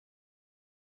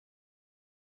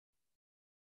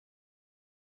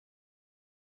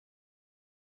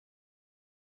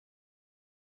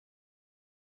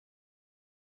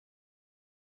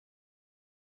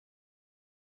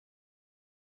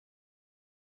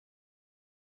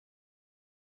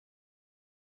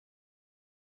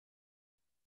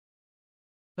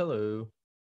Hello.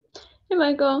 Hey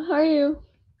Michael, how are you?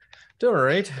 Doing all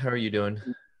right. How are you doing?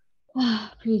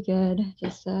 Pretty good.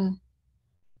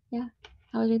 Yeah.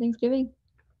 How was your Thanksgiving?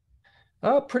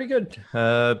 Pretty good.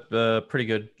 Pretty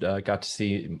good. Got to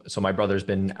see. So my brother's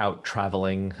been out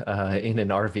traveling in an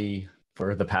RV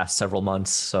for the past several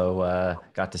months. So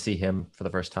got to see him for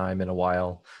the first time in a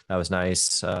while. That was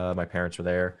nice. My parents were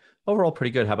there. Overall,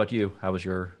 pretty good. How about you? How was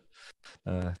your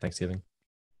Thanksgiving?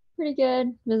 Pretty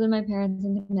good. Visited my parents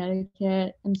in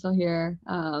Connecticut. I'm still here.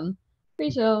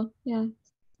 Pretty chill. Yeah.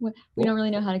 We don't Cool. really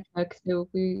know how to cook, so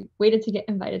we waited to get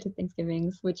invited to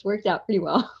Thanksgivings, which worked out pretty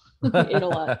well. We ate a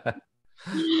lot.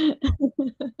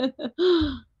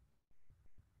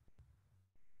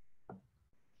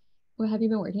 What have you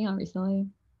been working on recently?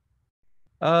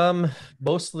 Um,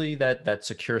 Mostly that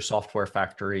secure software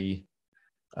factory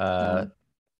uh Oh.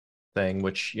 thing,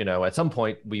 which, at some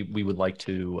point we would like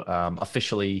to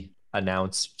officially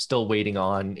announce. Still waiting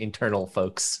on internal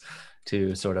folks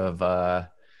to sort of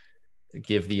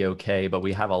give the okay, but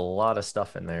we have a lot of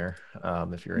stuff in there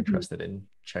if you're Mhm. interested in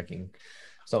checking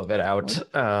some of it out.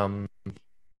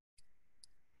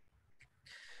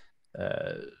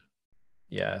 Uh,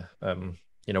 yeah,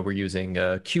 we're using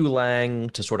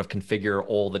Qlang to sort of configure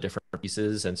all the different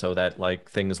pieces, and so that like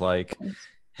things like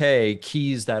hey,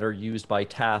 keys that are used by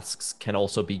tasks can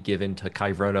also be given to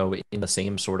Kyverno in the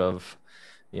same sort of,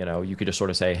 you could just sort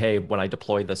of say, hey, when I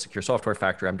deploy the secure software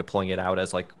factory, I'm deploying it out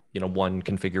as like, one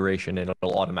configuration and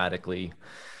it'll automatically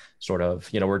sort of,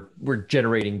 we're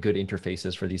generating good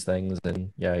interfaces for these things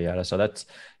and yeah, yeah. So that's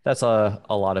a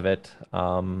lot of it.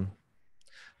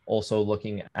 Also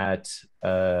looking at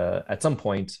some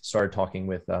point started talking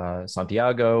with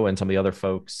Santiago and some of the other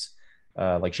folks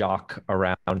like Jacques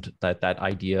around that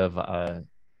idea of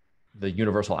the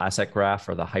universal asset graph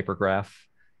or the hypergraph,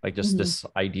 like just Mhm. this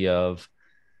idea of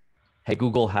hey,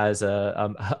 Google has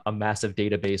a massive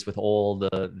database with all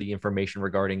the information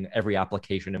regarding every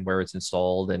application and where it's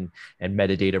installed and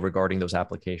metadata regarding those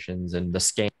applications and the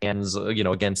scans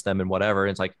against them and whatever.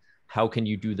 It's like how can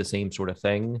you do the same sort of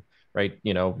thing, right?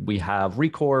 We have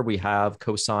Recore, we have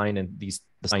Cosine, and these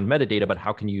the sign metadata, but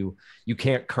how can you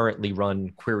can't currently run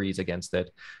queries against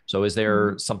it. So is Mhm.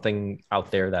 there something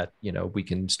out there that we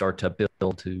can start to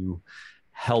build to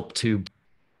help to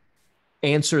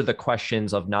answer the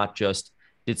questions of not just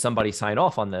did somebody sign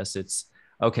off on this? It's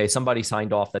okay, somebody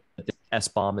signed off that the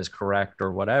SBOM is correct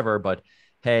or whatever, but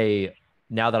hey,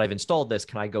 now that I've installed this,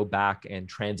 can I go back and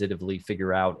transitively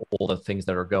figure out all the things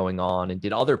that are going on? And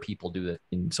did other people do it?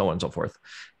 And so on and so forth.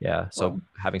 Yeah. So Cool.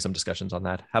 having some discussions on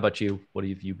that. How about you? What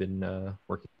have you been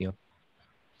working on?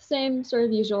 Same sort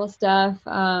of usual stuff.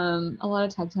 A lot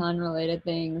of Tecton related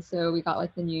things. So we got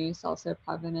like the new salsa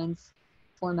provenance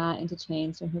format into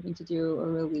chain. So I'm hoping to do a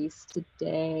release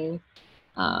today.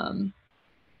 Um,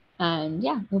 and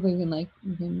yeah, hopefully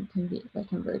we can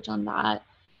converge on that.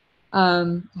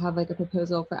 Have like a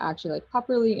proposal for actually like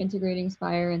properly integrating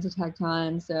Spire into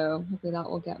Tecton. So hopefully that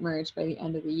will get merged by the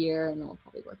end of the year, and then we'll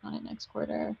probably work on it next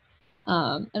quarter.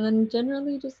 And then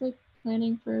generally just like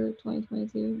planning for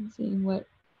 2022 and seeing what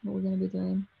we're gonna be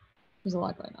doing. There's a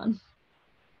lot going on.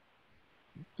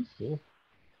 Cool.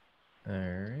 All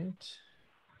right.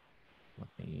 Let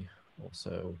me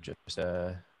also just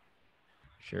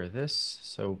share this.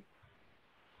 So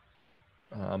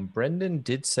Brendan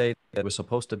did say that it was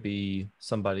supposed to be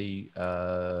somebody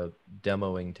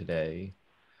demoing today,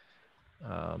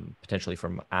 potentially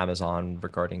from Amazon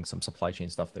regarding some supply chain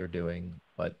stuff they're doing,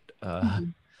 but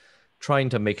Mhm. trying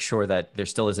to make sure that there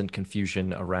still isn't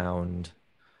confusion around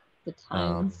The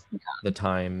um, times. the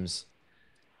times.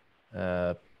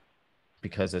 Uh,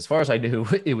 because as far as I knew,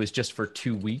 it was just for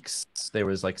 2 weeks. There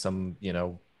was like some,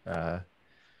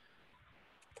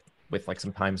 with like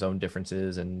some time zone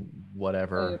differences and Right.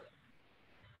 whatever.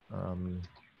 Um,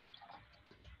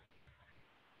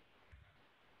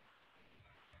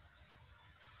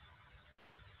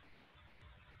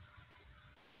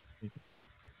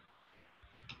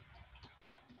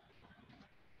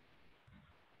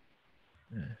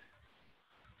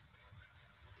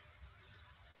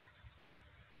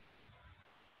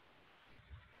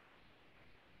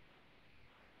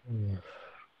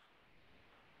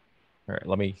 all right,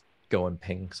 let me go and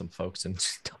ping some folks and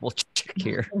double check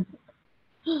here.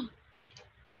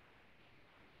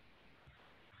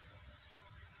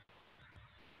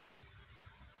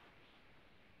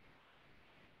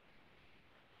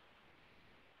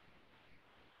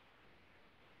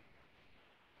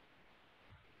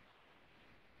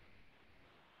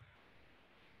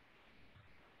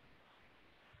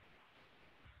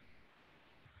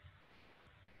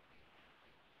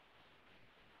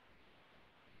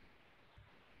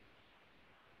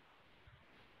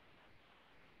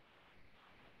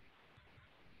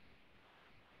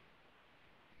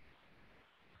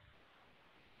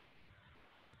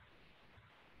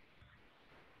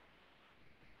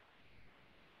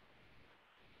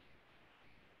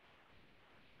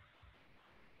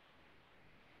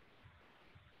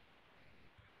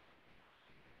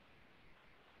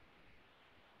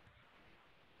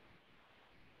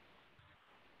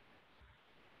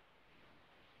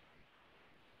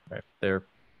 right, they're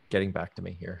getting back to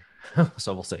me here,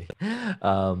 so we'll see.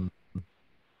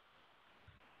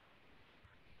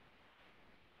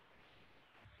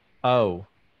 Oh,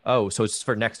 so it's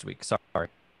for next week. Sorry.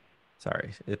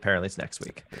 Apparently it's next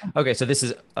week. Okay, so this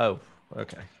is, oh,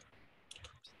 okay.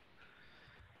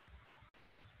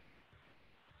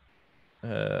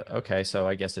 Okay, so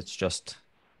I guess it's just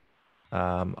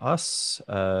us.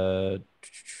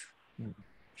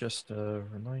 Just a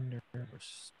reminder.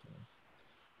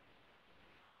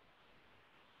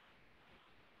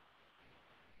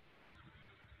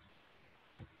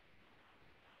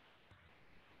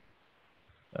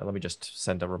 Let me just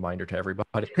send a reminder to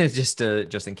everybody, just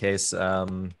in case.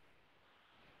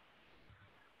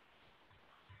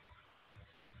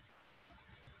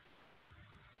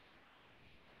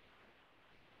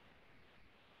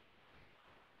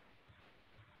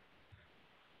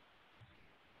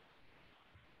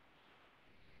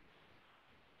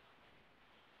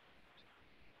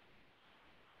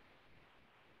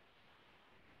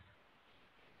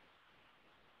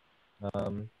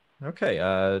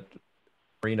 Okay.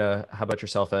 Marina, how about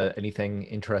yourself? Anything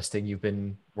interesting you've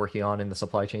been working on in the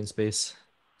supply chain space?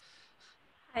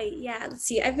 Hi, yeah, let's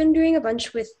see. I've been doing a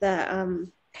bunch with the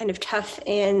kind of tough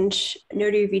and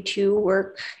Notary V2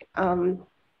 work,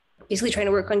 basically trying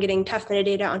to work on getting tough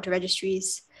metadata onto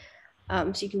registries.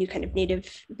 So you can do kind of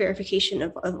native verification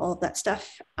of all of that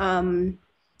stuff. So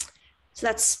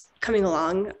that's coming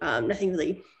along. Nothing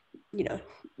really,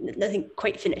 nothing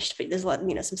quite finished, but there's a lot,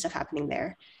 some stuff happening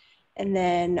there. And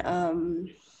then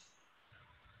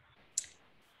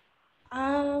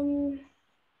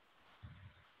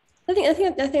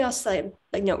nothing else like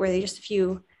noteworthy. Just a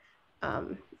few, a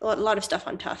lot of stuff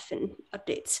on Tough and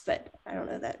updates, but I don't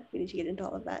know that we need to get into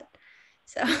all of that.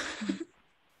 So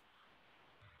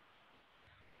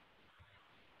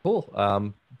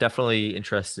Cool. Definitely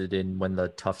interested in when the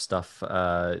tough stuff,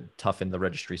 tough in the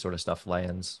registry sort of stuff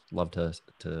lands. Love to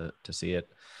see it.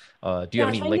 Do you have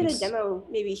any links? Get a demo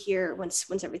maybe here once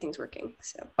everything's working.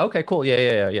 So okay, cool.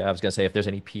 Yeah. I was gonna say if there's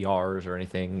any PRs or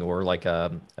anything or like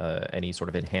any sort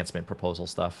of enhancement proposal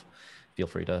stuff, feel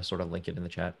free to sort of link it in the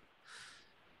chat.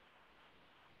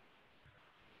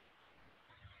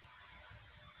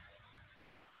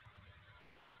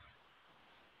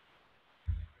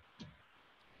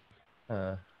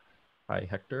 Hi,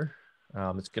 Hector.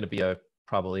 It's going to be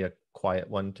probably a quiet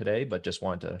one today, but just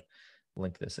wanted to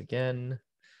link this again.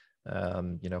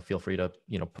 Feel free to,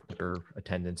 put your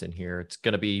attendance in here. It's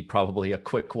going to be probably a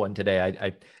quick one today.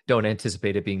 I don't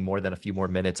anticipate it being more than a few more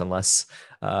minutes unless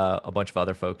a bunch of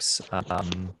other folks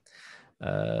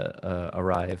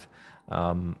arrive.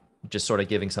 Just sort of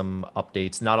giving some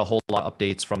updates, not a whole lot of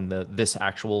updates from this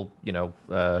actual,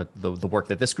 the work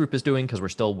that this group is doing, because we're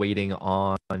still waiting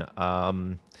on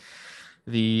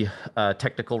the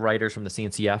technical writers from the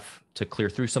CNCF to clear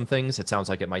through some things. It sounds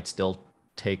like it might still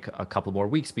take a couple more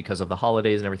weeks because of the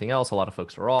holidays and everything else. A lot of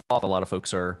folks are off. A lot of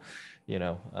folks are,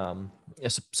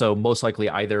 so most likely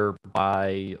either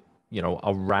by,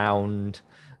 around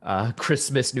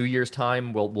Christmas, New Year's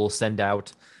time, we'll send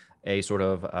out a sort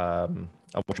of a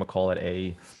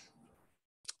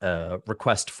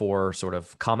request for sort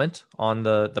of comment on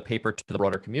the paper to the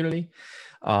broader community.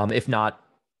 If not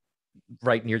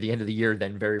right near the end of the year,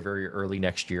 then very, very early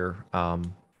next year,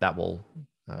 that we'll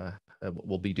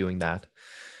be doing that.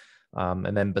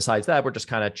 And then besides that, we're just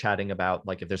kind of chatting about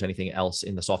like if there's anything else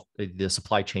in the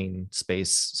supply chain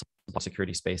space, supply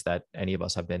security space that any of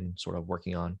us have been sort of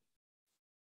working on.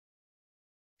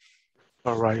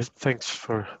 All right, thanks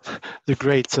for the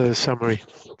great summary.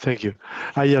 Thank you.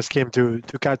 I just came to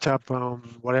catch up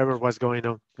on whatever was going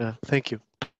on. Thank you.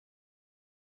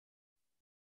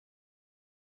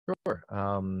 Sure.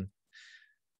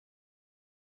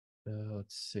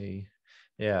 Let's see.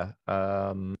 Yeah.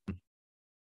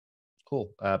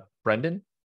 Cool. Brendan,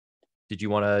 do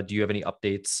you have any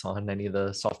updates on any of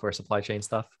the software supply chain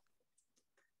stuff?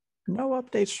 No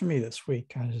updates for me this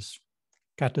week. I just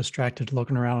got distracted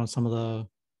looking around on some of the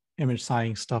image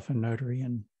signing stuff in Notary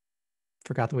and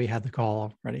forgot that we had the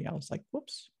call already. I was like,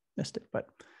 whoops, missed it. But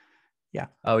yeah.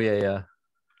 Oh, yeah.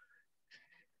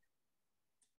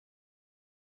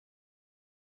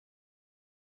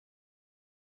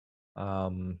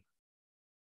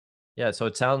 Yeah, so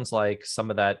it sounds like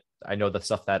some of that, I know the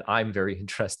stuff that I'm very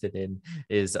interested in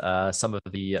is some of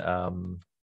the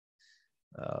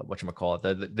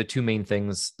whatchamacallit, the two main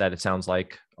things that it sounds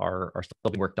like are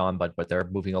still being worked on, but they're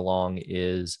moving along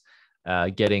is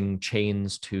getting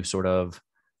chains to sort of,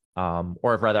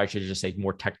 or rather I should just say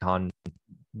more Tekton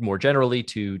more generally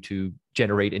to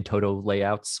generate in toto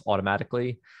layouts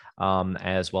automatically,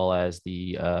 as well as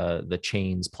the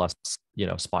chains plus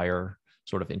Spire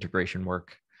sort of integration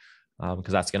work,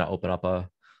 because that's going to open up a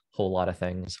whole lot of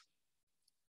things.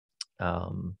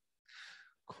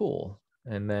 Cool.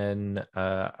 And then,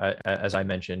 as I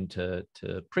mentioned to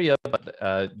Priya,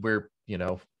 we're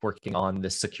working on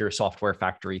this secure software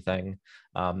factory thing.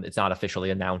 It's not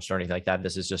officially announced or anything like that.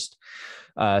 This is just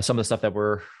some of the stuff that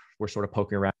we're sort of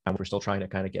poking around. We're still trying to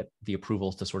kind of get the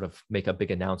approvals to sort of make a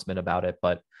big announcement about it.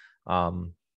 But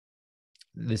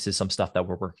this is some stuff that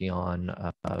we're working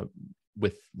on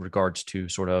with regards to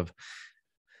sort of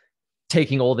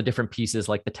taking all the different pieces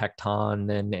like the Tecton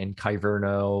and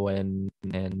Kyverno and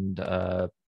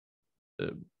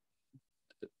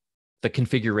the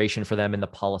configuration for them and the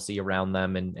policy around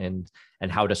them and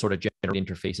how to sort of generate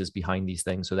interfaces behind these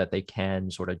things so that they can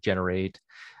sort of generate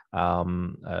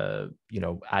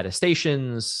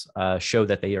attestations, show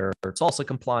that they are SLSA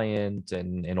compliant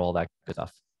and all that good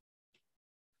stuff.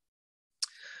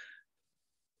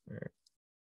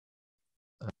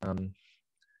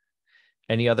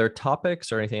 Any other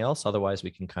topics or anything else? Otherwise,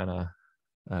 we can kind of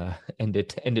end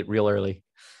it real early.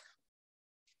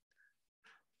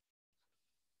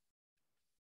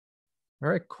 All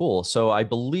right, cool. So I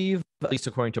believe, at least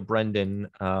according to Brendan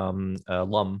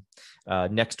Lum,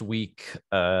 next week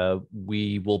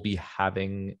we will be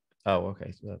having. Oh,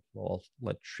 okay. So we'll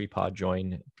let Shripad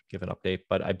join, give an update.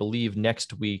 But I believe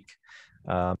next week,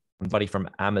 somebody from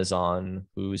Amazon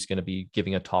who's going to be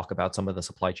giving a talk about some of the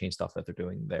supply chain stuff that they're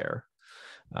doing there.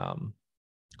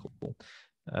 Cool.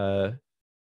 Hi,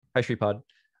 Shripad.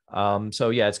 So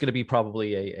yeah, it's going to be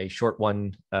probably a short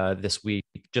one this week,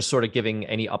 just sort of giving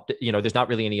any update. There's not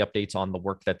really any updates on the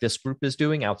work that this group is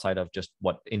doing outside of just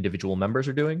what individual members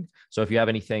are doing. So if you have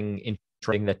anything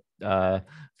interesting that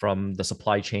from the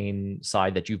supply chain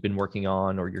side that you've been working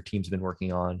on or your team's been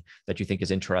working on that you think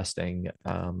is interesting,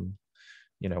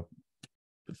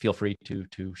 feel free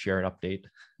to share an update.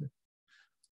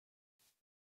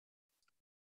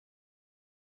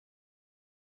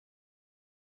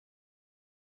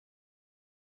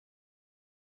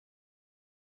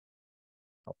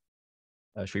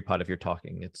 Shripad, if you're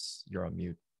talking, you're on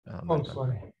mute. Oh,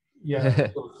 sorry. Yeah.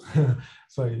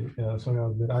 Sorry.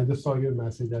 I just saw your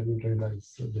message. I didn't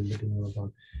realize the meeting was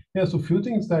on. Yeah. So few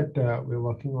things that we're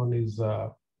working on is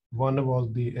one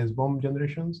was the SBOM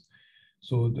generations.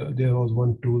 So there was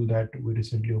one tool that we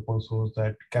recently open source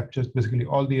that captures basically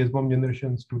all the SBOM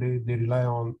generations today. They rely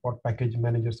on what package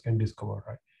managers can discover,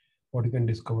 right? What you can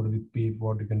discover with PIP,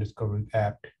 what you can discover with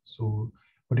apt. So,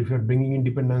 but if you're bringing in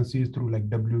dependencies through like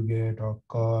wget or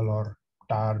curl or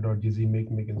tar.gz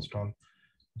make install,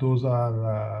 those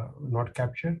are not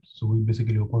captured. So we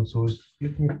basically open source.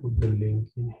 Let me put the link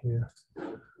in here.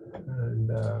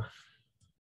 And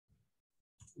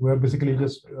we're basically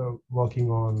just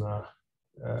working on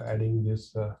adding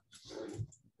this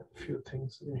few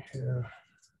things in here.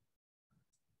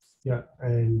 Yeah,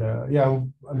 and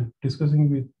I'm discussing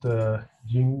with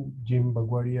Jim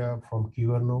Bagwaria from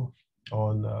Kyverno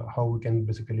on how we can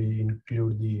basically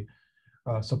include the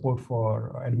support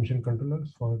for admission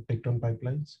controllers for Tecton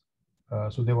pipelines.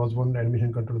 So there was one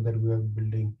admission controller that we are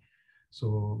building.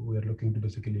 So we are looking to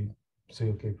basically say,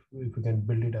 okay, if we can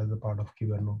build it as a part of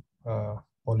Kyverno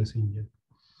policy engine.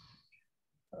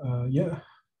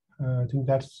 I think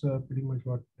that's pretty much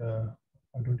what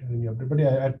I don't have any update. But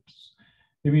yeah,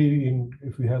 maybe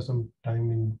if we have some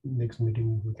time in next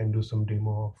meeting, we can do some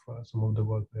demo of some of the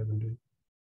work we have been doing.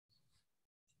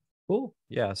 Cool.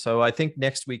 Yeah. So I think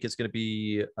next week is going to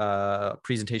be a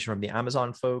presentation from the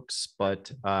Amazon folks, but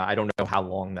I don't know how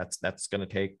long that's going to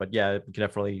take. But yeah, we can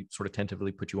definitely sort of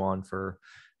tentatively put you on for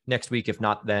next week. If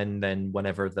not, then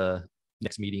whenever the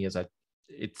next meeting is. I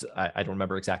don't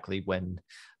remember exactly when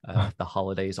the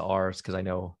holidays are, because I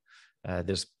know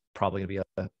there's probably going to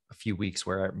be a few weeks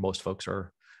where most folks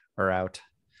are out.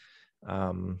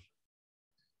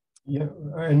 Yeah,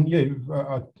 and yeah,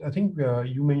 I think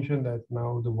you mentioned that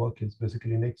now the work is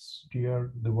basically next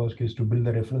year. The work is to build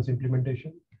the reference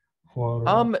implementation for.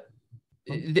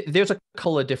 There's a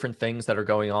couple of different things that are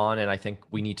going on, and I think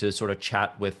we need to sort of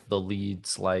chat with the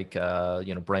leads, like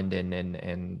Brendan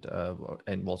and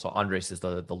also Andres is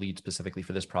the lead specifically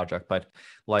for this project. But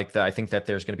like I think that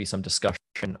there's going to be some discussion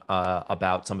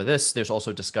about some of this. There's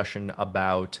also discussion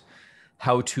about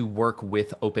how to work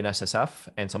with OpenSSF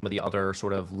and some of the other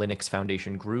sort of Linux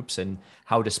Foundation groups and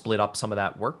how to split up some of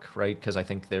that work, right? Because I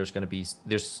think there's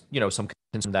some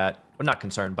concern that, or not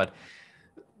concern, but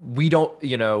we don't,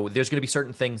 you know, there's going to be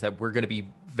certain things that we're going to be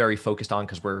very focused on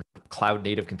because we're cloud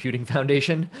native computing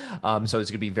foundation. So it's going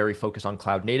to be very focused on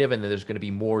cloud native, and then there's going to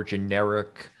be more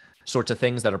generic sorts of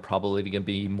things that are probably going to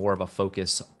be more of a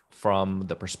focus from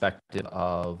the perspective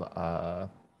of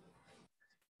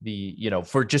the, you know,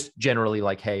 for just generally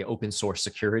like, hey, open source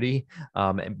security,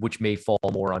 which may fall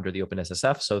more under the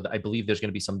OpenSSF. So I believe there's going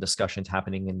to be some discussions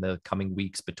happening in the coming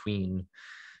weeks between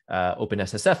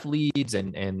OpenSSF leads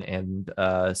and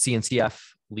CNCF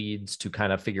leads to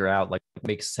kind of figure out like what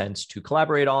makes sense to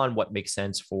collaborate on, what makes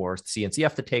sense for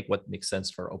CNCF to take, what makes sense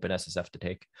for OpenSSF to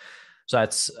take. So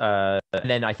that's, and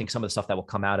then I think some of the stuff that will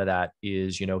come out of that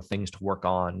is, you know, things to work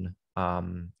on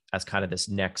as kind of this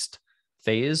next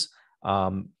phase.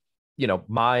 You know,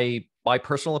 my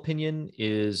personal opinion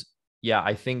is, yeah,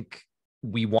 I think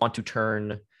we want to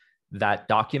turn that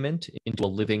document into a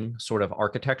living sort of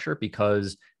architecture,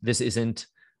 because this isn't,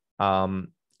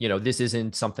 you know, this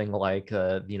isn't something like,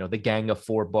 you know, the Gang of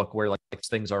Four book where like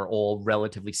things are all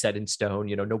relatively set in stone.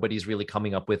 You know, nobody's really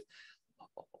coming up with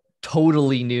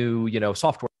totally new, you know,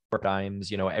 software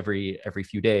paradigms, you know, every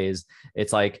few days.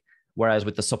 It's like, whereas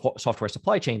with the software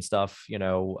supply chain stuff, you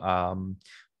know,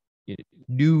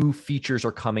 new features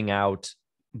are coming out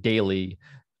daily.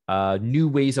 New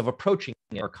ways of approaching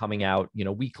it are coming out, you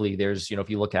know, weekly. There's, you know, if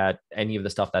you look at any of the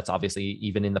stuff that's obviously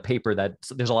even in the paper, that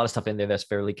there's a lot of stuff in there that's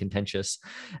fairly contentious.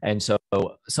 And so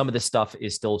some of this stuff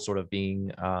is still sort of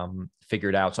being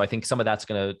figured out. So I think some of that's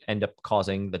going to end up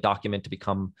causing the document to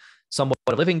become somewhat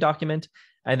a living document.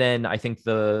 And then I think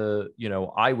you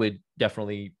know, I would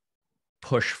definitely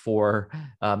push for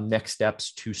next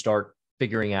steps to start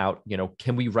figuring out, you know,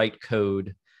 can we write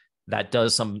code that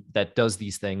does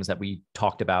these things that we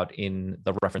talked about in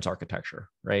the reference architecture,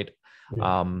 right?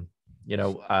 Yeah. You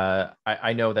know,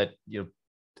 I know that, you know,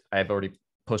 I've already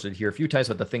posted here a few times,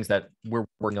 but the things that we're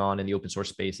working on in the open source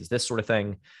space is this sort of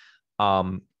thing.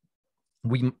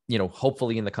 We, you know,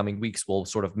 hopefully in the coming weeks, we'll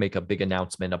sort of make a big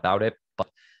announcement about it. But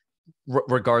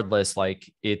regardless, like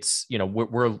it's, you know,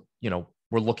 we're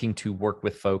looking to work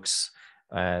with folks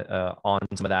on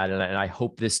some of that. And I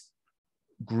hope this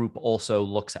group also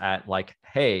looks at like,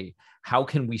 hey, how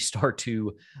can we start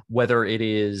to, whether it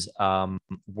is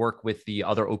work with the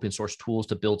other open source tools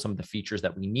to build some of the features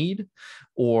that we need,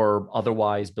 or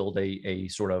otherwise build a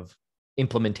sort of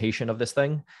implementation of this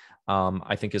thing,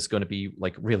 I think is going to be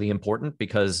like really important,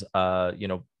 because you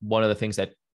know, one of the things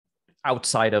that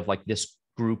outside of like this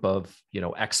group of, you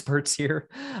know, experts here,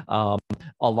 a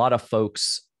lot of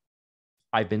folks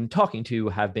I've been talking to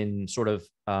have been sort of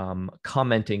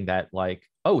commenting that like,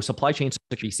 oh, supply chain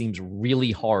security seems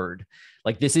really hard.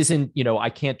 Like this isn't, you know,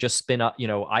 I can't just spin up, you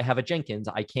know, I have a Jenkins.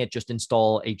 I can't just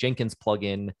install a Jenkins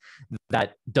plugin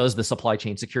that does the supply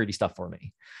chain security stuff for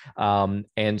me.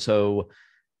 And so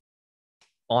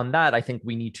on that, I think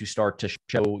we need to start to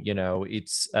show, you know,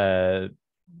 it's what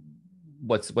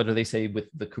do they say with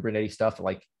the Kubernetes stuff?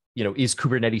 Like, you know, is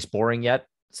Kubernetes boring yet?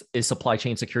 Is supply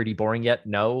chain security boring yet?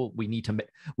 No, we need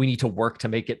to work to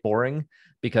make it boring,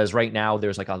 because right now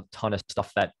there's like a ton of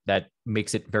stuff that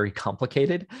makes it very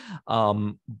complicated.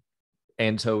 And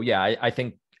so, yeah, I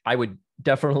think I would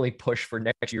definitely push for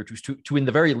next year to in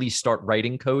the very least start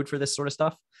writing code for this sort of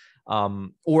stuff,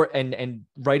 or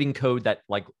writing code that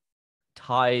like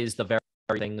ties the very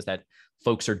things that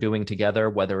folks are doing together,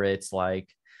 whether it's like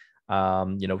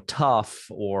you know, Tough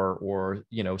or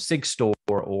you know, Sigstore,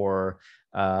 or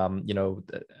you know,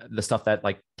 the stuff that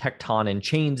like Tecton and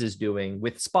Chains is doing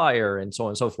with Spire and so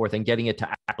on and so forth, and getting it to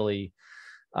actually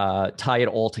tie it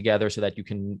all together so that you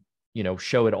can, you know,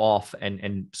 show it off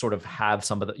and sort of have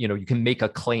some of the, you know, you can make a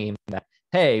claim that,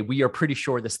 hey, we are pretty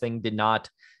sure this thing did not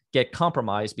get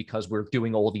compromised because we're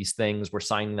doing all these things. We're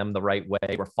signing them the right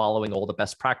way. We're following all the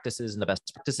best practices in the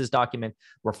best practices document.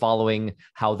 We're following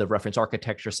how the reference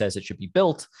architecture says it should be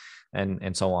built,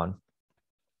 and so on.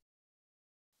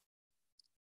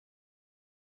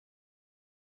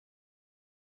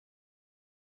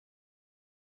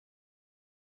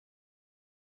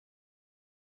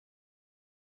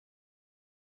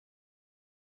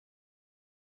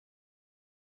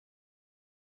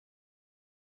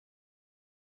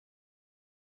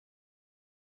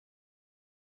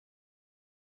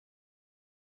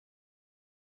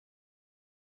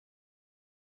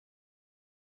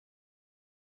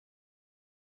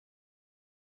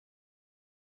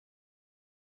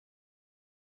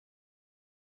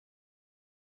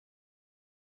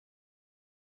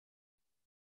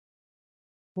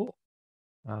 Cool.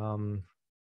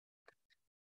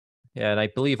 Yeah, and I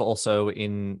believe also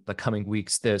in the coming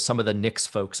weeks, some of the Nix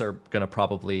folks are going to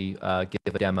probably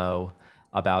give a demo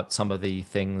about some of the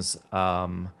things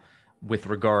with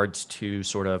regards to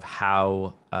sort of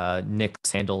how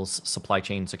Nix handles supply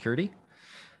chain security.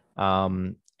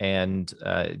 And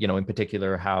in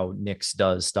particular, how Nix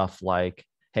does stuff like,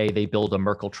 hey, they build a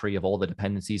Merkle tree of all the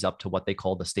dependencies up to what they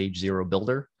call the stage 0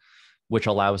 builder, which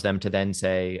allows them to then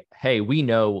say, hey, we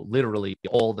know literally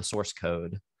all the source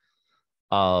code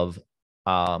of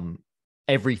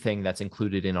everything that's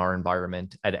included in our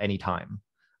environment at any time,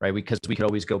 right? Because we could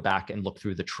always go back and look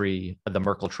through the tree, the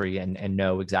Merkle tree, and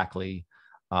know exactly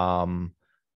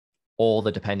all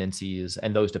the dependencies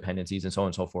and those dependencies and so on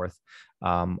and so forth,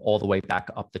 all the way back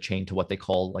up the chain to what they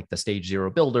call like the stage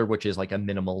 0 builder, which is like a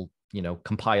minimal,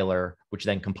 compiler, which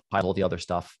then compile all the other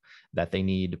stuff that they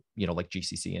need, like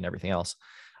GCC and everything else.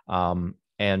 And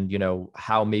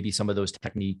how maybe some of those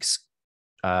techniques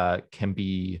can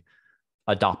be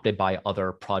adopted by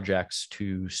other projects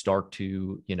to start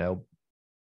to,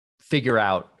 figure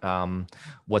out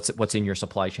what's in your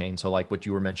supply chain. So like what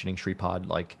you were mentioning, Shripad,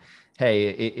 like,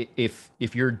 hey,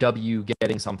 if you're W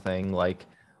getting something, like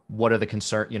what are the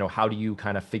concerns, how do you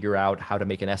kind of figure out how to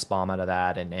make an SBOM out of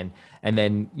that? And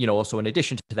then, also in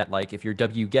addition to that, like if you're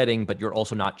W getting, but you're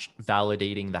also not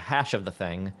validating the hash of the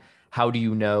thing, how do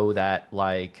you know that,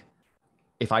 like,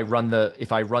 if I run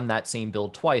that same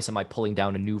build twice, am I pulling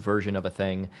down a new version of a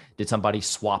thing? Did somebody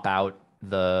swap out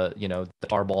the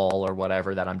tarball or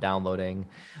whatever that I'm downloading?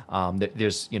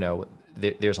 There's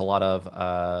a lot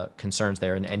of concerns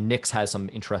there, and Nix has some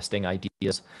interesting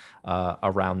ideas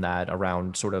around that,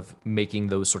 around sort of making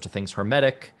those sorts of things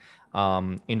hermetic,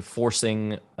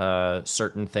 enforcing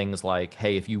certain things like,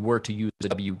 hey, if you were to use a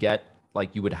wget,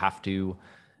 like you would have to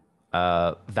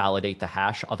validate the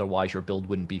hash, otherwise your build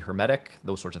wouldn't be hermetic,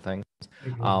 those sorts of things.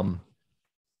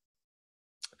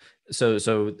 So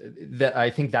that, I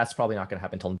think that's probably not going to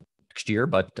happen until next year,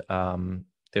 but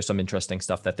there's some interesting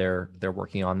stuff that they're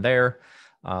working on there.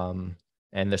 And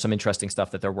there's some interesting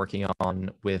stuff that they're working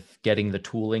on with getting the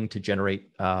tooling to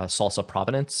generate Salsa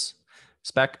provenance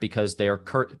spec, because they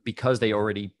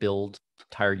already build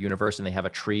entire universe and they have a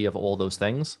tree of all those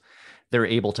things. They're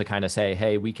able to kind of say,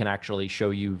 hey, we can actually show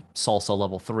you Salsa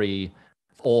level 3,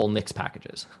 all Nix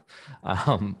packages,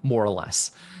 more or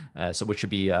less. So which should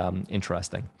be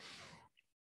interesting.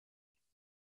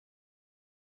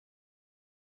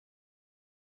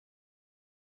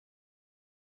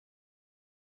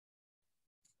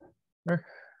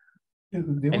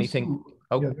 Anything?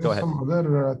 Go ahead. Some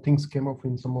other things came up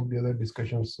in some of the other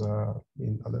discussions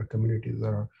in other communities.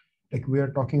 Like we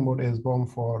are talking about SBOM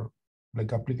for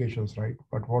like applications, right?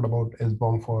 But what about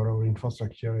SBOM for our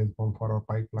infrastructure, SBOM for our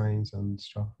pipelines and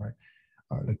stuff, right?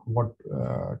 Like what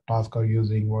tasks are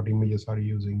using, what images are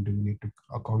using? Do we need to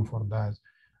account for that?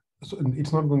 So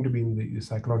it's not going to be in the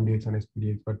Cyclone DX and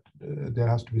SPDX, but there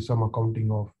has to be some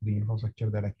accounting of the infrastructure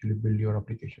that actually build your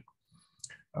application.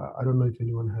 I don't know if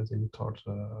anyone has any thoughts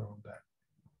around that.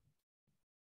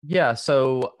 Yeah,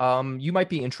 so you might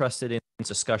be interested in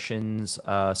discussions.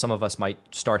 Some of us might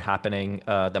start happening.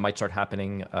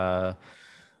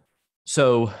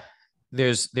 So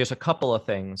there's a couple of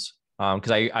things,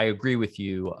 because I agree with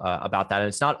you about that,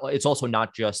 and it's also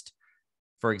not just,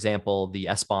 for example, the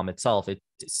SBOM itself. It's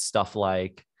stuff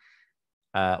like,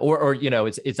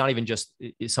 it's not even just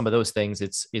some of those things.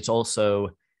 It's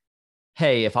also,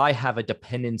 hey, if I have a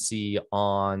dependency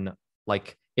on,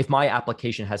 like, if my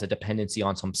application has a dependency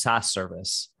on some SaaS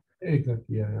service,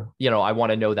 exactly, yeah. I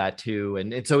want to know that too.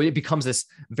 And so it becomes this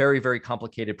very, very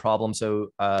complicated problem. So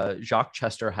Jacques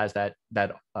Chester has that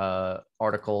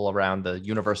article around the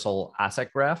universal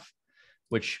asset graph,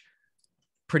 which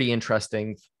pretty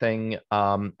interesting thing.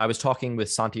 I was talking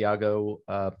with Santiago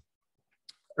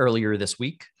earlier this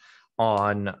week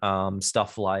on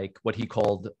stuff like what he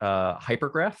called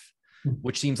hypergraph,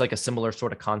 which seems like a similar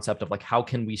sort of concept of like, how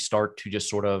can we start to just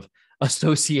sort of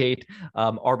associate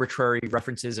arbitrary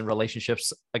references and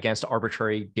relationships against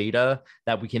arbitrary data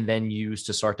that we can then use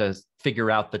to start to figure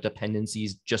out the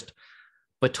dependencies just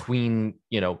between,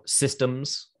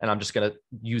 systems. And I'm just going to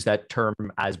use that term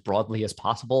as broadly as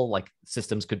possible. Like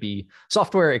systems could be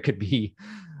software, it could be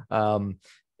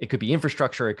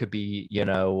infrastructure, it could be, you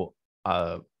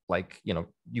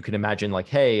can imagine like,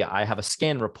 hey, I have a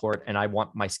scan report and I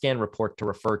want my scan report to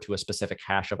refer to a specific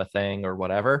hash of a thing or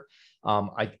whatever.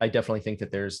 I definitely think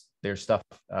that there's stuff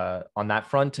on that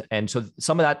front. And so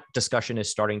some of that discussion is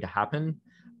starting to happen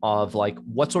of like,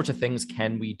 what sorts of things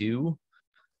can we do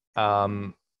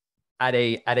at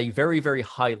a very, very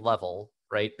high level,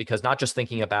 right? Because not just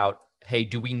thinking about, hey,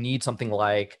 do we need something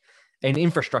like an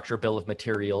infrastructure bill of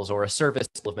materials or a service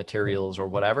bill of materials or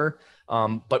whatever,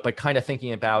 but kind of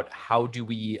thinking about how do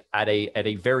we at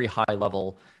a very high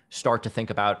level start to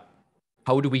think about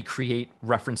how do we create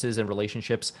references and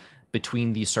relationships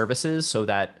between these services so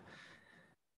that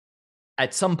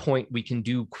at some point we can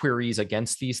do queries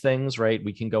against these things, right?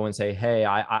 We can go and say, hey,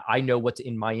 I know what's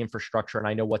in my infrastructure and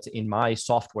I know what's in my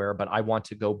software, but I want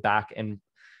to go back and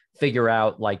figure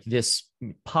out like this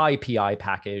PyPI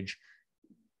package,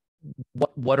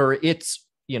 what are its,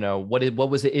 what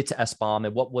was its SBOM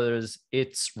and what was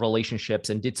its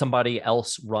relationships, and did somebody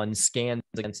else run scans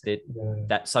against it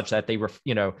that such that they were,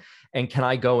 and can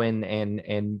I go in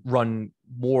and run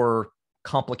more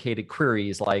complicated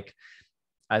queries, like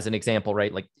as an example,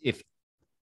 right? Like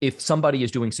if somebody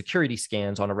is doing security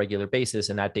scans on a regular basis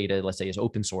and that data, let's say, is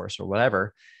open source or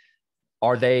whatever,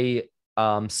 are they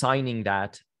signing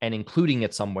that and including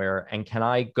it somewhere? And can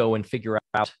I go and figure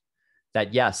out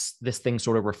that, yes, this thing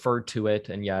sort of referred to it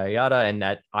and yada, yada, and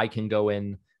that I can go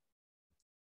and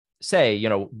say,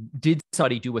 did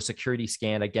somebody do a security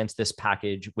scan against this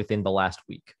package within the last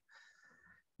week?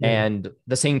 And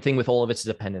the same thing with all of its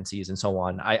dependencies and so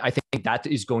on. I think that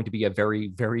is going to be a very,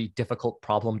 very difficult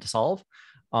problem to solve.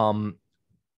 And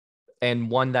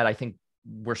one that I think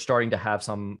we're starting to have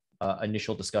some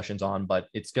initial discussions on, but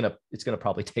it's gonna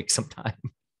probably take some time.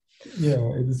 Yeah,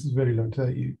 this is very long. So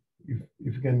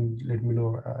if you can let me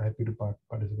know, happy to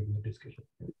participate in the discussion.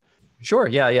 Sure.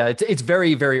 Yeah. It's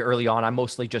very, very early on. I'm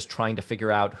mostly just trying to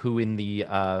figure out who in the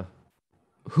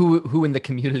who in the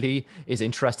community is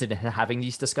interested in having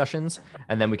these discussions,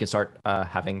 and then we can start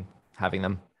having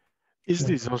them. Is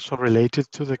this also related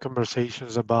to the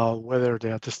conversations about whether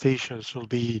the attestations will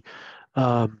be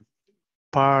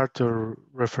part or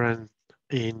referent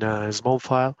in a small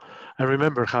file? I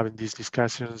remember having these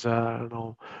discussions. I don't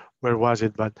know where was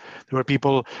it, but there were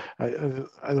people. I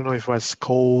don't know if it was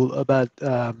Cole, but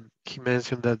he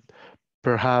mentioned that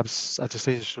perhaps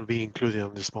attestations should be included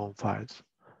on the small files.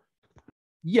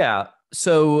 Yeah.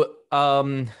 So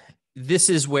this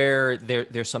is where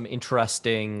there's some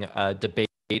interesting debate.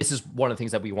 This is one of the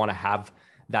things that we want to have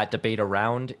that debate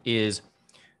around, is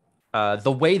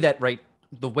the way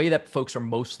that folks are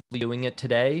mostly doing it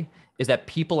today is that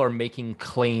people are making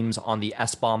claims on the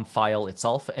SBOM file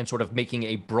itself and sort of making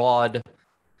a broad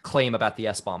claim about the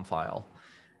SBOM file.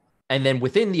 And then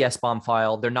within the SBOM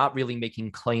file, they're not really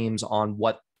making claims on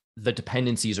what the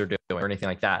dependencies are doing or anything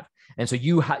like that. And so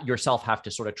you yourself have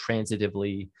to sort of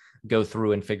transitively go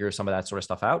through and figure some of that sort of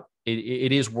stuff out.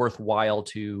 It is worthwhile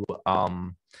to,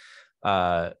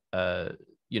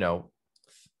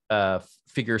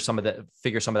 figure some of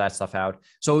that stuff out.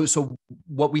 So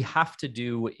what we have to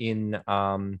do in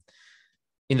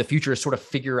the future is sort of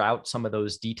figure out some of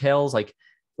those details. Like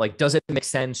does it make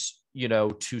sense,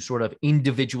 to sort of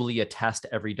individually attest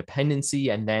every dependency,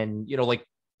 and then,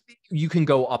 you can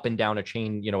go up and down a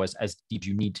chain, as deep as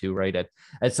you need to, right?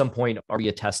 At some point, are we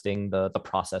attesting the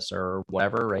processor or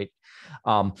whatever, right?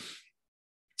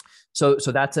 So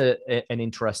that's an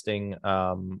interesting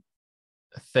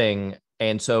thing.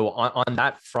 And so on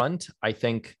that front, I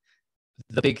think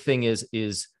the big thing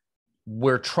is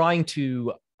we're trying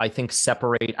to, I think,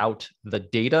 separate out the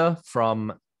data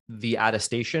from the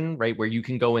attestation, right? Where you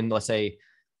can go in, let's say,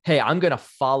 hey, I'm going to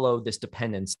follow this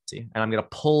dependency and I'm going to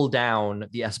pull down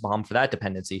the SBOM for that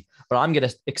dependency, but I'm going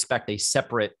to expect a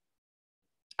separate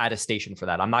attestation for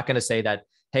that. I'm not going to say that,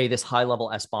 hey, this high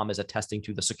level SBOM is attesting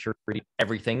to the security,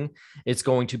 everything. It's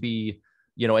going to be,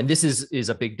 and this is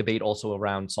a big debate also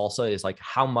around SALSA, is like,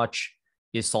 how much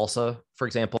is SALSA, for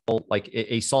example, like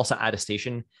a SALSA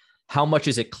attestation, how much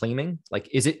is it claiming? Like,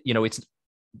 is it, it's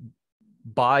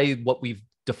by what we've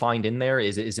defined in there,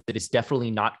 is it's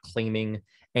definitely not claiming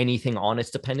anything on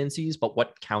its dependencies, but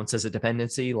what counts as a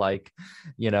dependency? Like,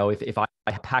 if I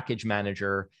have a package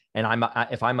manager and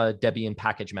if I'm a Debian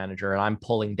package manager and I'm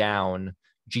pulling down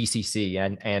GCC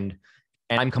and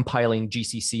I'm compiling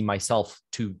GCC myself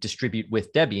to distribute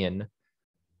with Debian,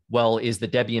 well, is the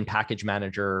Debian package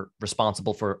manager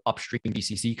responsible for upstreaming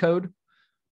GCC code?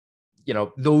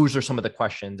 Those are some of the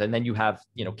questions. And then you have,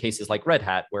 cases like Red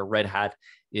Hat, where Red Hat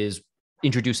is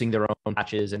introducing their own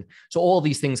patches. And so all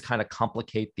these things kind of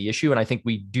complicate the issue. And I think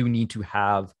we do need to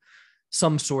have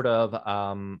some sort of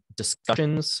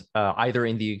discussions, either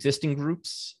in the existing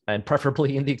groups, and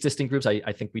preferably in the existing groups.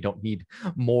 I think we don't need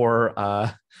more,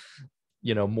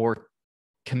 more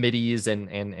committees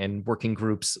and working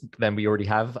groups than we already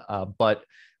have. But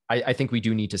I think we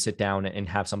do need to sit down and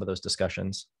have some of those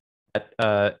discussions.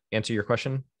 Answer your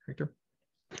question, Victor?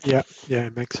 Yeah,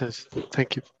 it makes sense.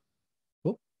 Thank you.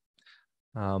 Cool.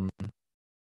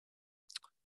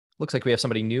 Looks like we have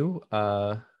somebody new.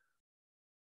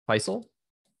 Faisal.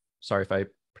 Sorry if I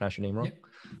pronounced your name wrong.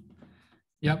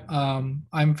 Yep. I'm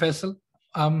Faisal.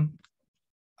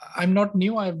 I'm not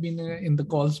new. I've been in the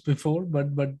calls before,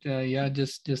 but yeah,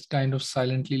 just kind of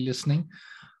silently listening.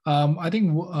 I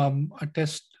think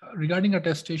regarding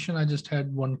attestation, I just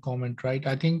had one comment, right?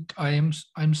 I think I'm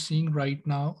seeing right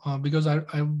now because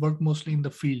I work mostly in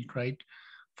the field, right,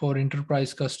 for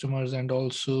enterprise customers and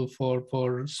also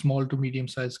for small to medium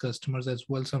sized customers as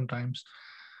well. Sometimes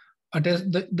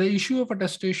the issue of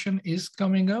attestation is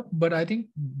coming up, but I think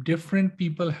different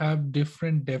people have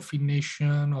different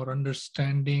definition or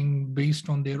understanding based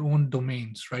on their own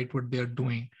domains, right? What they're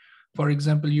doing. For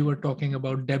example, you were talking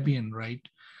about Debian, right?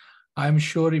 I'm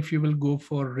sure if you will go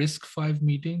for RISC-V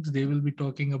meetings, they will be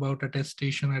talking about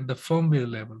attestation at the firmware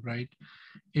level, right?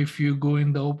 If you go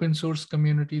in the open source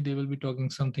community, they will be talking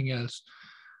something else.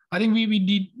 I think we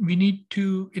need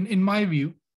to, in my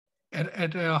view,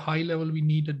 at a high level, we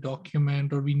need a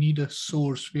document or we need a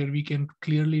source where we can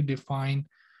clearly define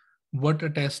what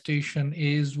attestation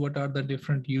is, what are the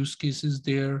different use cases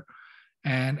there,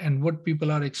 and what people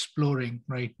are exploring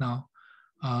right now.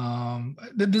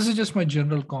 This is just my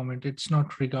general comment. It's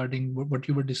not regarding what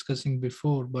you were discussing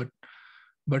before, but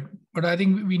I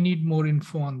think we need more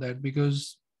info on that,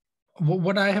 because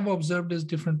what I have observed is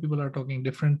different people are talking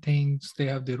different things. They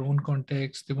have their own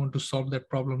context. They want to solve that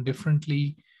problem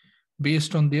differently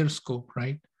based on their scope,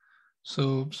 right?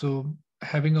 So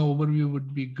having an overview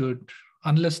would be good,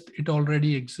 unless it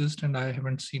already exists and I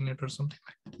haven't seen it or something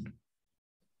like that.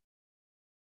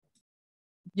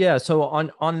 Yeah, so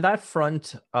on that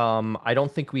front, I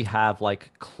don't think we have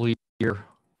like clear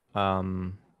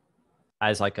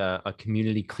as like a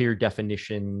community clear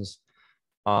definitions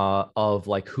of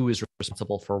like who is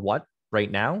responsible for what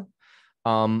right now.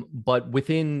 But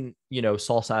within, you know,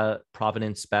 Salsa,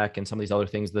 Provenance Spec, and some of these other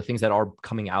things, the things that are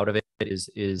coming out of it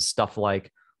is stuff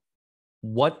like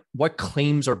what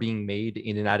claims are being made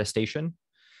in an attestation,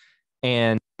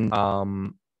 and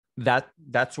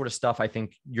that sort of stuff. I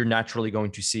think you're naturally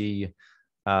going to see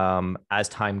as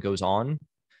time goes on.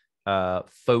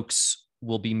 Folks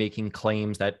will be making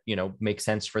claims that, you know, make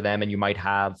sense for them, and you might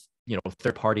have, you know,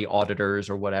 third-party auditors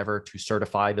or whatever to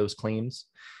certify those claims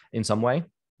in some way.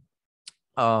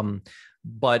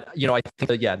 But, you know, I think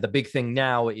that, yeah, the big thing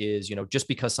now is, you know, just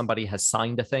because somebody has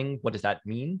signed a thing, what does that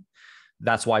mean?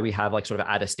 That's why we have like sort of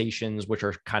attestations, which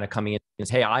are kind of coming in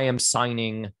as, hey, I am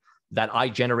signing that I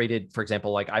generated, for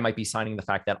example, like I might be signing the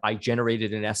fact that I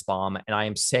generated an SBOM, and I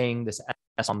am saying this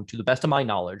SBOM, to the best of my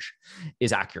knowledge,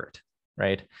 is accurate,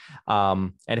 right?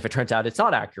 And if it turns out it's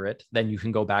not accurate, then you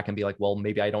can go back and be like, well,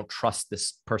 maybe I don't trust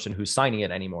this person who's signing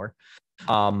it anymore.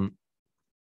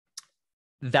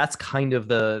 That's kind of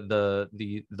the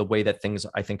way that things,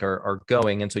 I think, are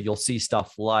going. And so you'll see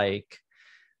stuff like,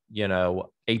 you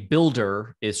know, a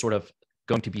builder is sort of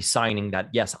going to be signing that,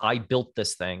 yes, I built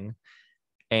this thing,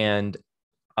 and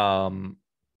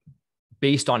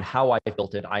based on how I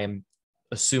built it, I am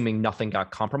assuming nothing got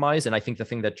compromised. And I think the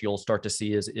thing that you'll start to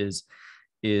see is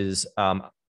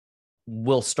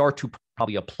we'll start to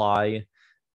probably apply.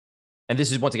 And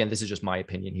this is, once again, this is just my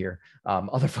opinion here.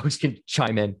 Other folks can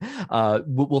chime in.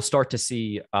 We'll start to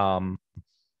see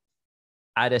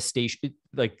attestation,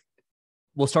 like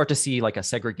we'll start to see like a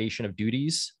segregation of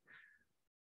duties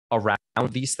around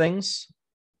these things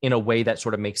in a way that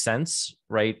sort of makes sense,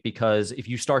 right? Because if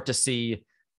you start to see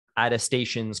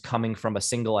attestations coming from a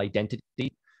single identity,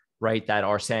 right, that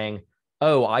are saying,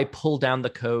 oh, I pulled down the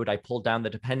code, I pulled down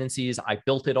the dependencies, I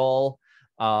built it all,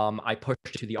 I pushed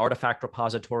it to the artifact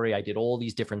repository, I did all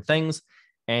these different things,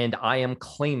 and I am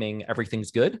claiming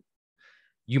everything's good.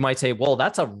 You might say, well,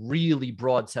 that's a really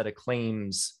broad set of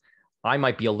claims. I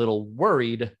might be a little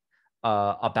worried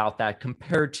about that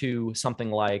compared to something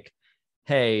like,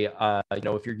 hey, you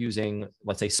know, if you're using,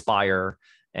 let's say, Spire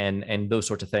and those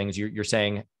sorts of things, you're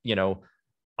saying, you know,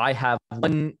 I have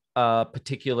one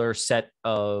particular set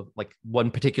of, like, one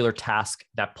particular task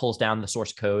that pulls down the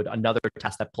source code, another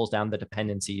task that pulls down the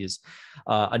dependencies,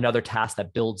 another task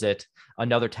that builds it,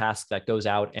 another task that goes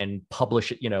out and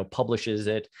publishes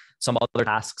it, some other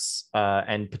tasks,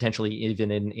 and potentially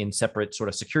even in separate sort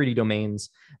of security domains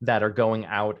that are going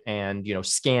out and, you know,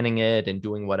 scanning it and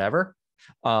doing whatever.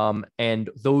 And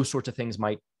those sorts of things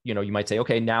might, you know, you might say,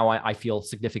 okay, now I feel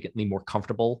significantly more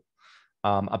comfortable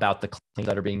about the claims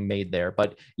that are being made there.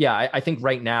 But yeah, I think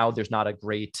right now there's not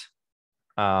great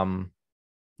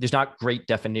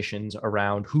definitions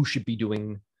around who should be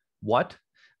doing what,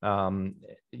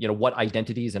 you know, what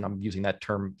identities, and I'm using that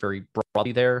term very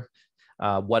broadly there,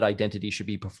 what identities should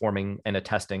be performing and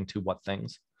attesting to what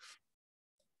things.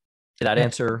 Did that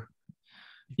answer?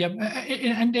 Yeah,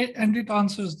 and it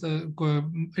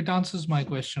answers my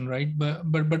question, right?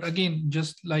 But again,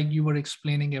 just like you were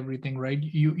explaining everything, right?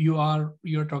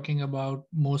 You're talking about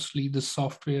mostly the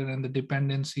software and the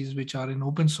dependencies which are in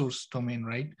open source domain,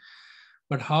 right?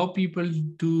 But how people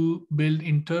do build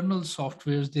internal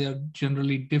softwares, they are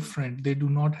generally different. They do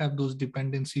not have those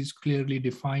dependencies clearly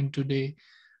defined today.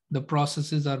 The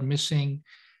processes are missing.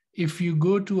 If you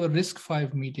go to a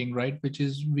RISC-V meeting, right, which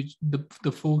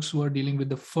the folks who are dealing with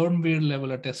the firmware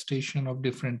level attestation of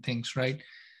different things, right,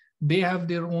 they have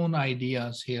their own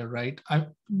ideas here, right?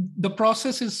 The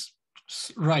process is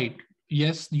right.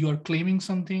 Yes, you are claiming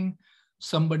something,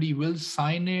 somebody will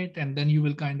sign it, and then you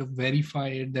will kind of verify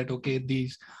it that, okay,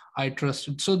 these I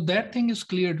trusted. So that thing is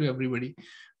clear to everybody.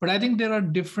 But I think there are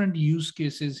different use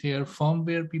cases here.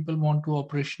 Firmware, people want to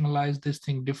operationalize this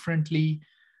thing differently.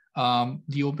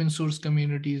 The open source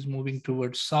community is moving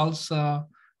towards Salsa,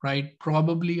 right?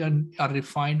 Probably a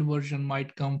refined version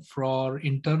might come for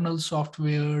internal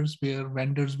softwares where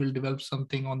vendors will develop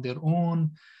something on their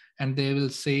own and they will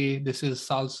say this is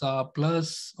Salsa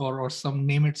plus or some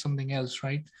name it something else,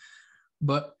 right?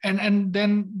 But and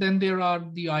then there are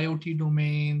the IoT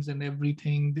domains and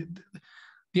everything.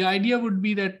 The idea would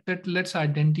be that let's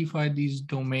identify these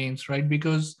domains, right?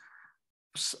 Because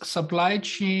supply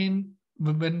chain,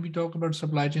 when we talk about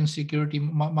supply chain security,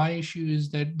 my issue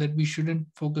is that we shouldn't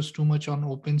focus too much on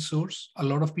open source. A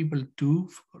lot of people do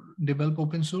develop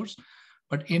open source,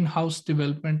 but in-house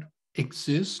development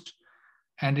exists,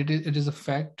 and it is a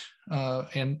fact.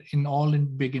 And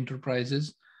in big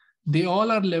enterprises, they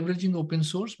all are leveraging open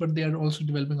source, but they are also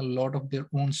developing a lot of their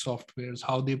own softwares.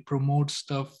 How they promote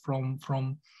stuff from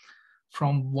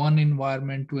one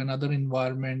environment to another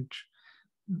environment,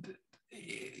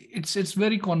 it's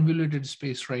very convoluted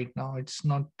space right now. It's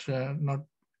not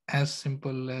as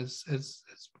simple as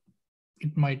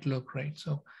it might look, right?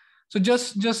 So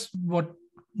just what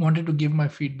wanted to give my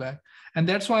feedback, and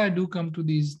that's why I do come to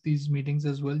these meetings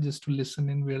as well, just to listen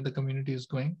in where the community is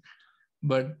going.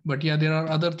 But yeah, there are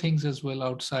other things as well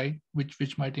outside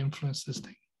which might influence this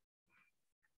thing.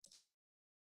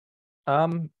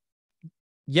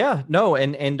 Yeah, no,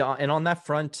 and on that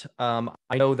front, I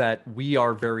know that we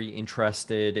are very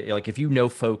interested. Like, if you know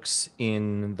folks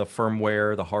in the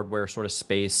firmware, the hardware sort of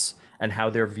space, and how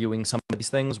they're viewing some of these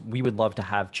things, we would love to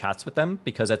have chats with them,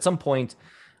 because at some point,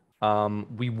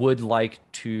 we would like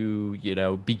to,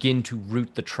 begin to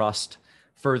root the trust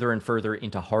further and further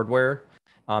into hardware,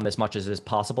 as much as is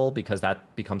possible, because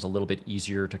that becomes a little bit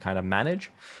easier to kind of manage.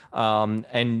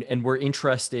 And we're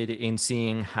interested in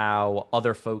seeing how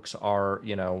other folks are,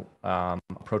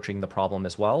 approaching the problem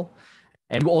as well.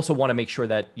 And we also want to make sure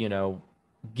that,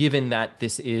 given that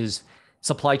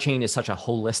supply chain is such a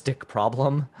holistic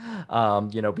problem,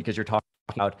 because you're talking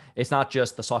about, it's not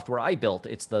just the software I built,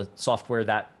 it's the software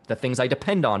that the things I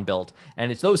depend on built,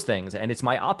 and it's those things, and it's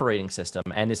my operating system,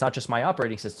 and it's not just my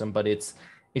operating system, but it's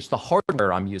the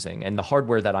hardware I'm using and the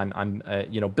hardware that I'm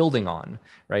building on,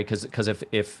 right? Because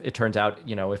if it turns out,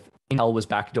 if Intel was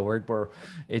backdoored, or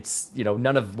it's,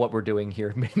 none of what we're doing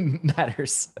here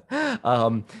matters.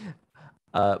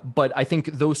 But I think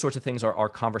those sorts of things are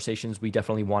conversations we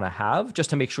definitely want to have, just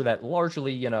to make sure that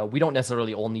largely, we don't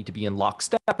necessarily all need to be in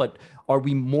lockstep, but are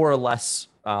we more or less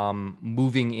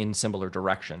moving in similar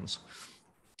directions?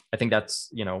 I think that's,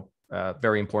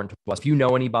 very important to us. If you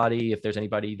know anybody, if there's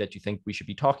anybody that you think we should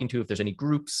be talking to, if there's any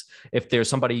groups, if there's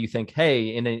somebody you think, hey,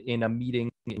 in a meeting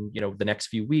in, the next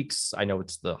few weeks, I know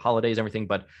it's the holidays, everything,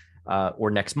 but or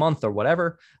next month or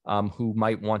whatever, who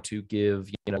might want to give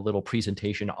a little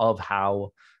presentation of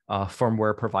how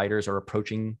firmware providers are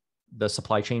approaching the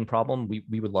supply chain problem,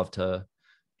 we would love to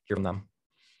hear from them.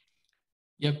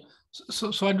 Yep.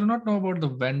 So I do not know about the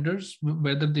vendors,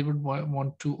 whether they would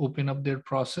want to open up their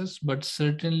process, but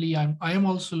certainly I am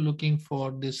also looking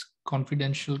for this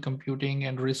confidential computing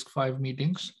and RISC-V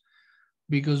meetings,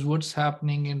 because what's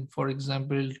happening in, for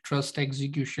example, trust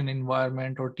execution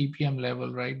environment or TPM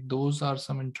level, right? Those are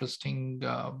some interesting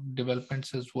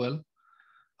developments as well.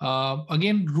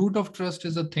 Again, root of trust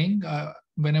is a thing.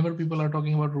 Whenever people are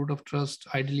talking about root of trust,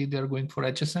 ideally they're going for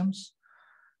HSMs.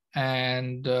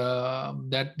 And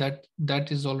that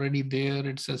is already there.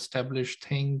 It's an established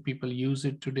thing. People use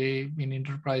it today in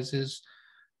enterprises.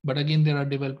 But again, there are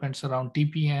developments around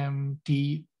TPM,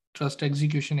 trust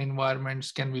execution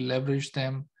environments. Can we leverage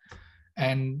them?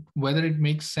 And whether it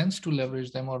makes sense to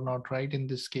leverage them or not, right, in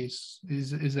this case,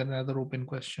 is another open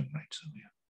question, right? So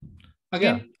yeah.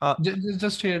 Again,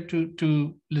 just here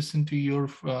to listen to your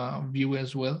view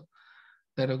as well.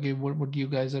 That, okay, what you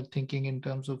guys are thinking in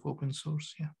terms of open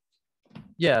source. Yeah.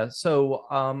 Yeah, so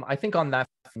I think on that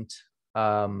front,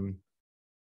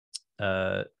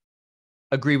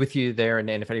 agree with you there. And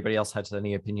if anybody else has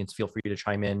any opinions, feel free to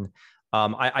chime in.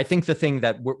 I think the thing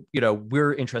that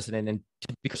we're interested in, and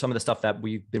because some of the stuff that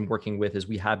we've been working with is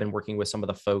we have been working with some of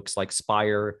the folks like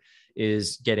Spire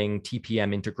is getting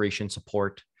TPM integration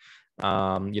support.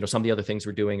 Some of the other things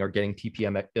we're doing are getting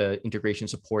TPM integration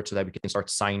support so that we can start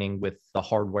signing with the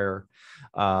hardware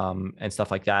and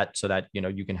stuff like that, so that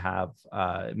you can have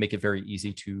make it very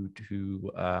easy to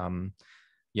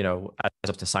as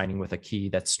up to signing with a key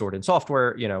that's stored in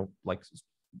software, like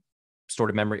stored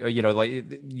in memory,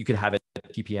 like you could have it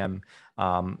TPM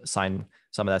sign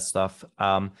some of that stuff.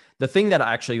 The thing that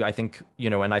actually I think,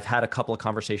 and I've had a couple of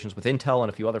conversations with Intel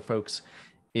and a few other folks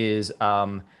is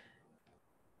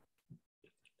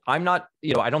I'm not,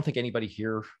 I don't think anybody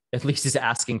here at least is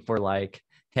asking for like,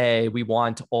 hey, we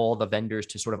want all the vendors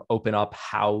to sort of open up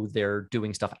how they're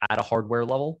doing stuff at a hardware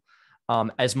level,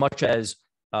 as much as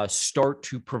start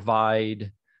to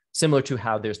provide, similar to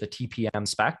how there's the TPM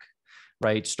spec,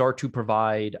 right? Start to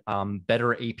provide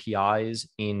better APIs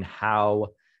in how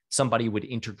somebody would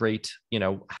integrate,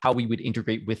 how we would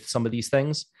integrate with some of these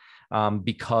things.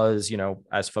 Because,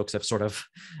 as folks have sort of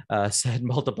said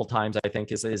multiple times, I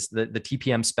think is the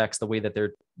TPM specs, the way that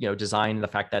they're, designed, the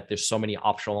fact that there's so many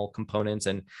optional components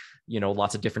and,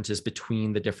 lots of differences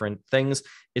between the different things,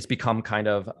 it's become kind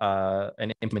of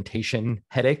an implementation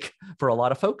headache for a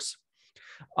lot of folks.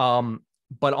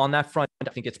 But on that front, I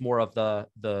think it's more of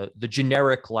the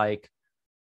generic, like,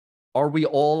 are we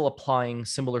all applying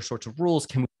similar sorts of rules?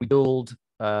 Can we build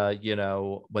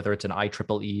whether it's an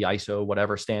IEEE, ISO,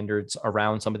 whatever standards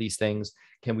around some of these things?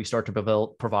 Can we start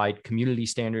to provide community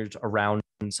standards around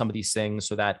some of these things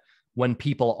so that when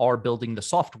people are building the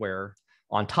software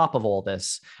on top of all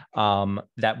this,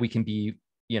 that we can be,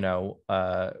 we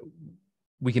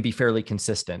can be fairly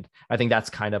consistent? I think that's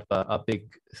kind of a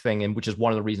big thing, and which is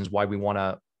one of the reasons why we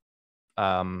want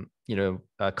to,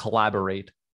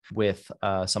 collaborate with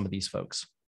some of these folks.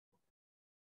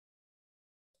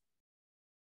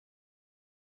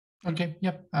 Okay.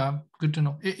 Yep. Good to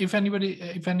know. If any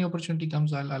opportunity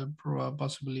comes, I'll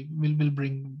possibly we'll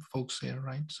bring folks here,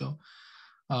 right? So,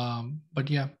 but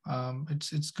yeah,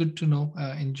 it's good to know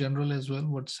in general as well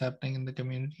what's happening in the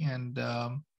community, and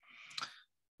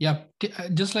yeah,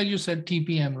 just like you said,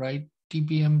 TPM, right?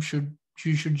 TPM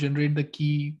you should generate the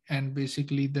key and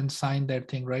basically then sign that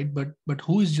thing, right? But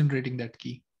who is generating that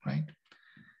key, right?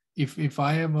 If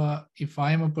I am a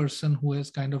person who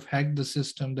has kind of hacked the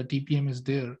system, the TPM is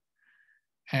there.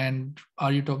 And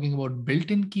are you talking about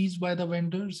built-in keys by the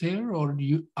vendors here, or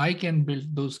I can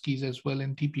build those keys as well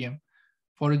in TPM?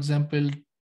 For example,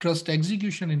 trust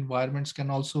execution environments can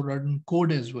also run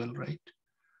code as well, right?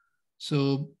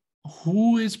 So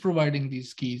who is providing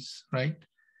these keys, right?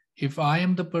 If I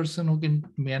am the person who can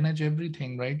manage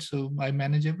everything, right? So I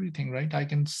manage everything, right? I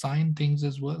can sign things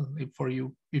as well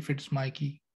if it's my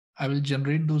key. I will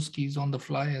generate those keys on the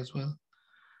fly as well.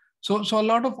 So a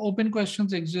lot of open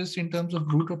questions exist in terms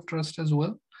of root of trust as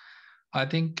well. I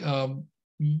think, again,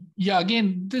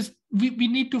 we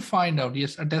need to find out,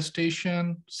 yes,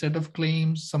 attestation, set of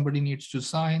claims, somebody needs to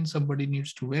sign, somebody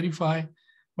needs to verify,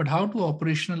 but how to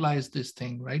operationalize this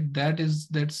thing, right?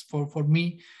 That's for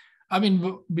me. I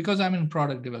mean, because I'm in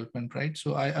product development, right?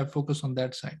 So I focus on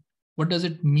that side. What does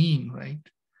it mean, right?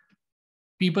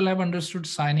 People have understood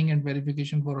signing and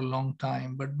verification for a long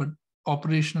time, but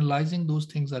operationalizing those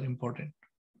things are important.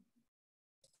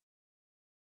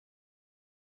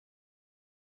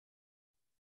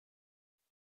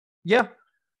 Yeah,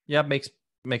 makes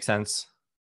sense.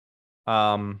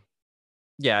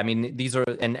 Yeah, I mean, these are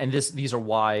these are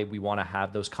why we want to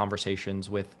have those conversations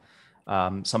with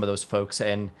some of those folks.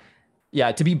 And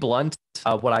yeah, to be blunt,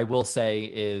 what I will say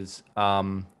is,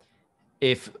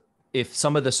 if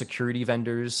some of the security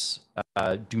vendors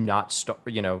do not start,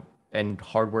 and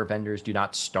hardware vendors do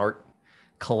not start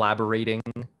collaborating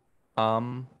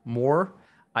more,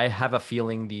 I have a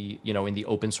feeling in the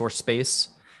open source space,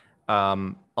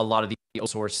 a lot of the open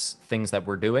source things that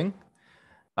we're doing,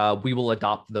 we will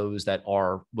adopt those that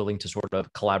are willing to sort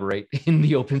of collaborate in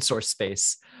the open source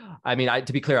space. I mean,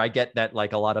 to be clear, I get that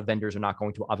like a lot of vendors are not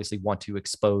going to obviously want to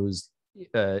expose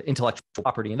intellectual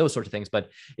property and those sorts of things, but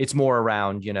it's more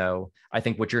around, I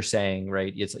think what you're saying,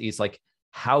 right? It's like,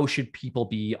 how should people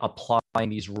be applying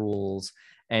these rules,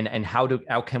 and how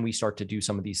can we start to do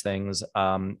some of these things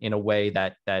in a way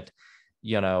that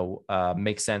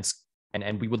makes sense,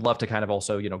 and we would love to kind of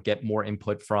also get more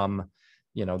input from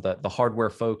the hardware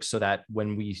folks, so that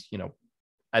when we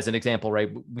as an example, right,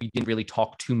 we didn't really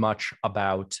talk too much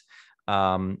about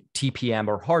TPM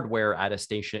or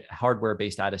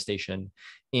hardware-based attestation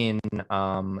in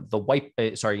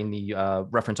the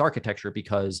reference architecture,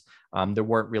 because there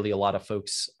weren't really a lot of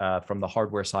folks from the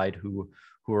hardware side who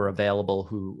are available,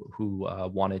 who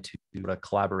wanted to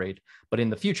collaborate. But in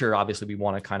the future, obviously, we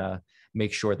want to kind of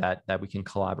make sure that we can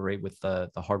collaborate with the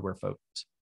hardware folks.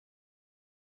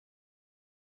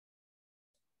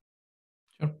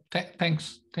 Sure.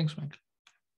 Thanks, Mike.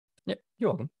 Yeah, you're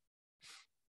welcome.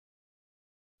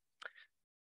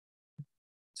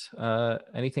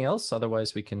 Anything else?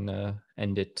 Otherwise, we can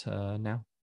end it now.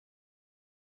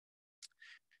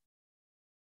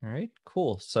 All right,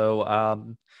 cool.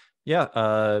 So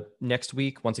next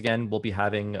week, once again, we'll be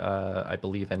having, I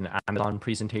believe, an Amazon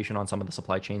presentation on some of the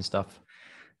supply chain stuff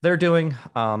they're doing.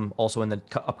 Also in the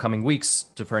upcoming weeks,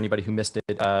 for anybody who missed it,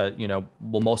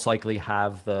 we'll most likely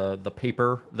have the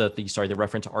paper, the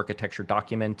reference architecture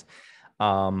document,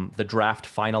 the draft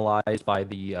finalized by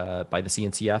the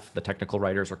CNCF. The technical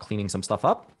writers are cleaning some stuff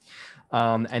up,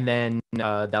 and then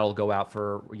that'll go out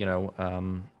for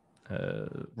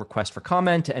request for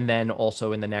comment. And then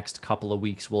also in the next couple of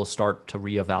weeks, we'll start to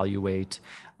reevaluate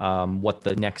what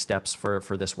the next steps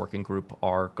for this working group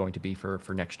are going to be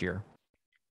for next year.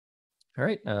 All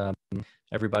right,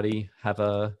 everybody, have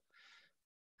a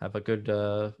good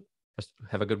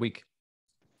week.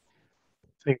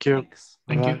 Thank you.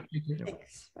 Thank you.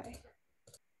 Thanks. Bye.